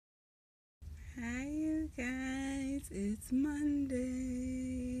guys, it's Monday.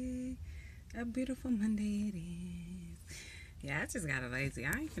 A beautiful Monday it is. Yeah, I just got a lazy.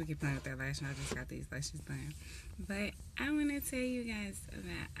 I ain't gonna keep playing with that lash. I just got these lashes done. But I want to tell you guys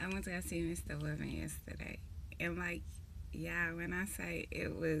about. I went to go see Mr. Lovin yesterday, and like, yeah, when I say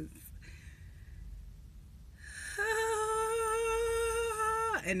it was,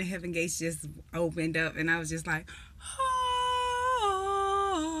 and the heaven gates just opened up, and I was just like,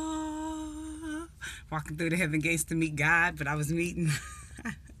 walking through the heaven gates to meet God, but I was meeting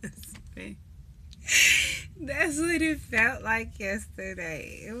my husband. That's what it felt like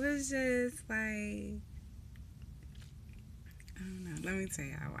yesterday. It was just like, I don't know. Let me tell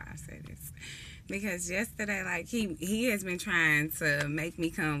y'all why I say this. Because yesterday, like he has been trying to make me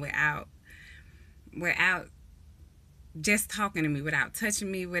come without just talking to me, without touching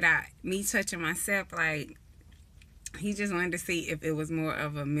me, without me touching myself. Like he just wanted to see if it was more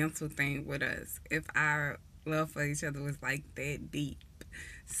of a mental thing with us, if our love for each other was like that deep.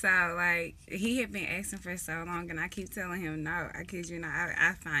 So like he had been asking for so long, and I keep telling him no. I kid you not.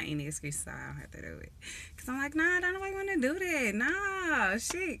 I find any excuse so I don't have to do it. Cause I'm like, nah, I don't nobody want to do that. No,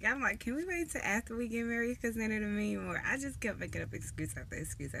 shit. I'm like, can we wait till after we get married? Cause then it'll mean more. I just kept making up excuse after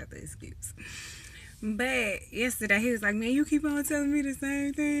excuse after excuse. But yesterday he was like, man, you keep on telling me the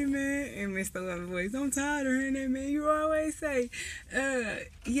same thing, man. And Mr. Loving Voice, I'm tired of hearing that, man. You always say,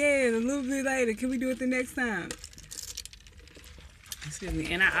 yeah, a little bit later. Can we do it the next time? Excuse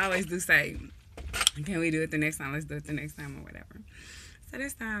me. And I always do say, can we do it the next time? Let's do it the next time or whatever. So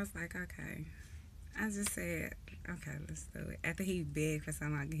this time I was like, okay. I just said, okay, let's do it. After he begged for so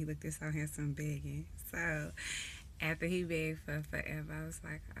long, he looked so handsome begging. So after he begged for forever, I was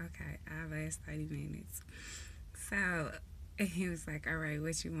like, okay, I'll last 30 minutes. So he was like, all right,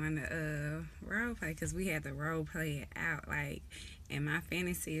 what you want to role play? Because we had to role play it out. Like, and my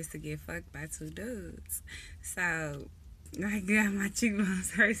fantasy is to get fucked by two dudes. So like, God, my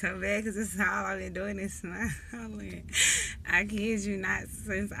cheekbones hurt so bad because this is all I've been doing is smiling. I kid you not,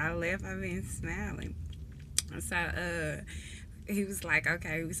 since I left, I've been smiling. So, he was like,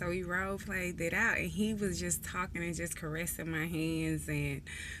 okay, so we role played it out, and he was just talking and just caressing my hands and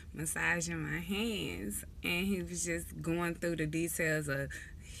massaging my hands, and he was just going through the details of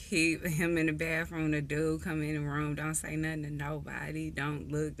him in the bathroom, the dude come in the room, don't say nothing to nobody, don't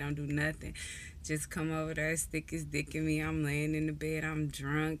look, don't do nothing. Just come over there, stick his dick in me. I'm laying in the bed, I'm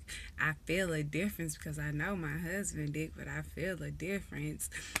drunk. I feel a difference because I know my husband dick, but I feel a difference.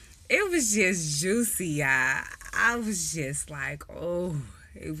 It was just juicy, y'all. I was just like, oh,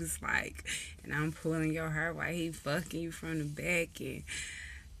 it was like, and I'm pulling your hair while he fucking you from the back, and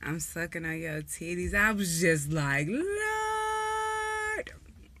I'm sucking on your titties. I was just like, Lord.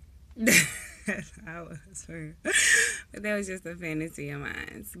 That's how I was feeling. But that was just a fantasy of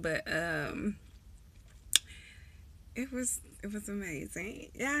mine. But it was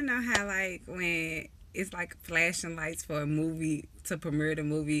amazing. Y'all know how like when it's like flashing lights for a movie to premiere the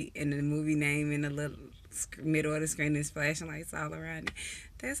movie, and the movie name in the little middle of the screen is flashing lights all around it.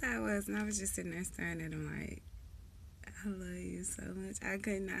 That's how it was, and I was just sitting there staring at him like, I love you so much. I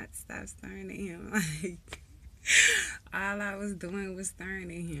could not stop staring at him. Like all I was doing was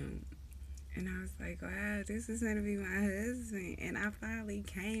staring at him. And I was like, wow, this is gonna be my husband. And I finally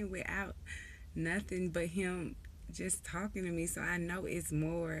came without nothing but him just talking to me. So I know it's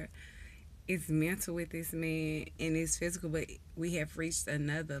mental with this man and it's physical, but we have reached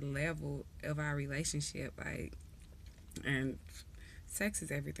another level of our relationship. Like, and sex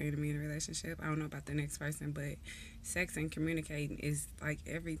is everything to me in a relationship. I don't know about the next person, but sex and communicating is like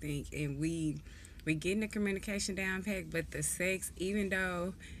everything. And we getting the communication down packed, but the sex, even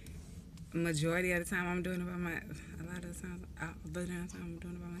though majority of the time I'm doing it by a lot of the time, I'm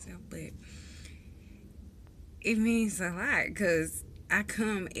doing it by myself, but it means a lot because I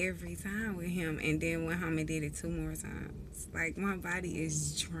come every time with him, and then went home and did it 2 more times. Like my body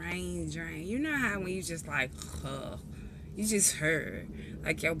is drained. You know how when you just like, you just hurt,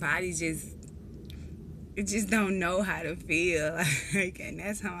 like your body just it just don't know how to feel, like, and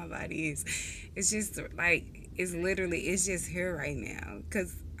that's how my body is. It's just like it's just here right now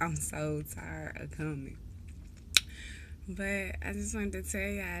because I'm so tired of coming. But I just wanted to tell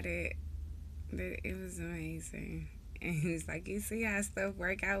y'all that it was amazing. And he was like, you see how stuff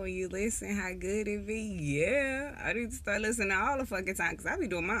work out when you listen, how good it be? Yeah. I need to start listening all the fucking time because I be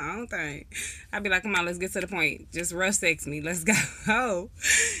doing my own thing. I be like, come on, let's get to the point. Just rush sex me. Let's go.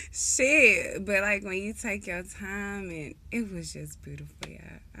 Shit. But like when you take your time, and it was just beautiful,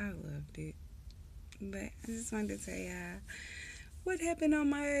 y'all. I loved it. But I just wanted to tell y'all what happened on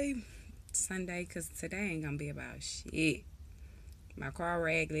my Sunday, because today ain't going to be about shit. My car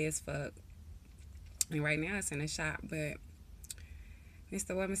raggedy as fuck. And right now it's in the shop, but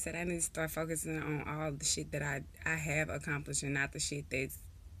Mr. Woman said I need to start focusing on all the shit that I have accomplished and not the shit that's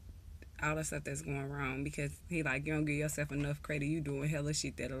all the stuff that's going wrong, because he like, you don't give yourself enough credit. You doing hella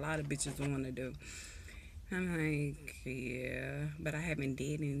shit that a lot of bitches want to do. I'm like, yeah, but I haven't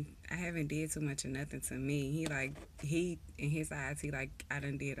did too much of nothing to me. He like, he in his eyes, he like, I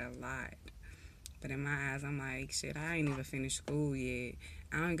done did a lot. But in my eyes, I'm like, shit, I ain't even finished school yet.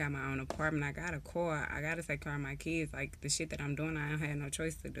 I don't got my own apartment. I got a car. I gotta take care of my kids. Like, the shit that I'm doing, I don't have no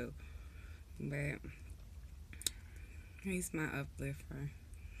choice to do. But he's my uplifter.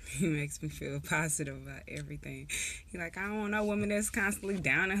 He makes me feel positive about everything. He like, I don't want no woman that's constantly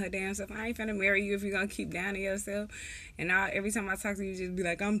down on her damn self. I ain't finna marry you if you're gonna keep down on yourself. And every time I talk to you, just be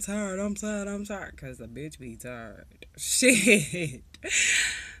like, I'm tired, I'm tired, I'm tired. Because the bitch be tired. Shit.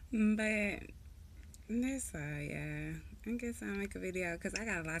 But that's all, yeah. I guess I'll make a video because I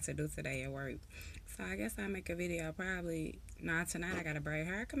got a lot to do today at work. So I guess I'll make a video probably. Nah, tonight I got to braid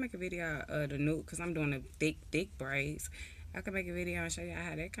hair. I can make a video of the new, because I'm doing the thick braids. I can make a video and show y'all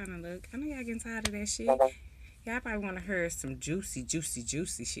how that kind of look. I know y'all getting tired of that shit. Y'all probably want to hear some juicy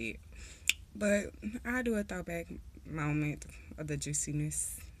shit. But I'll do a throwback moment of the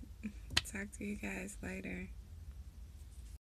juiciness. Talk to you guys later.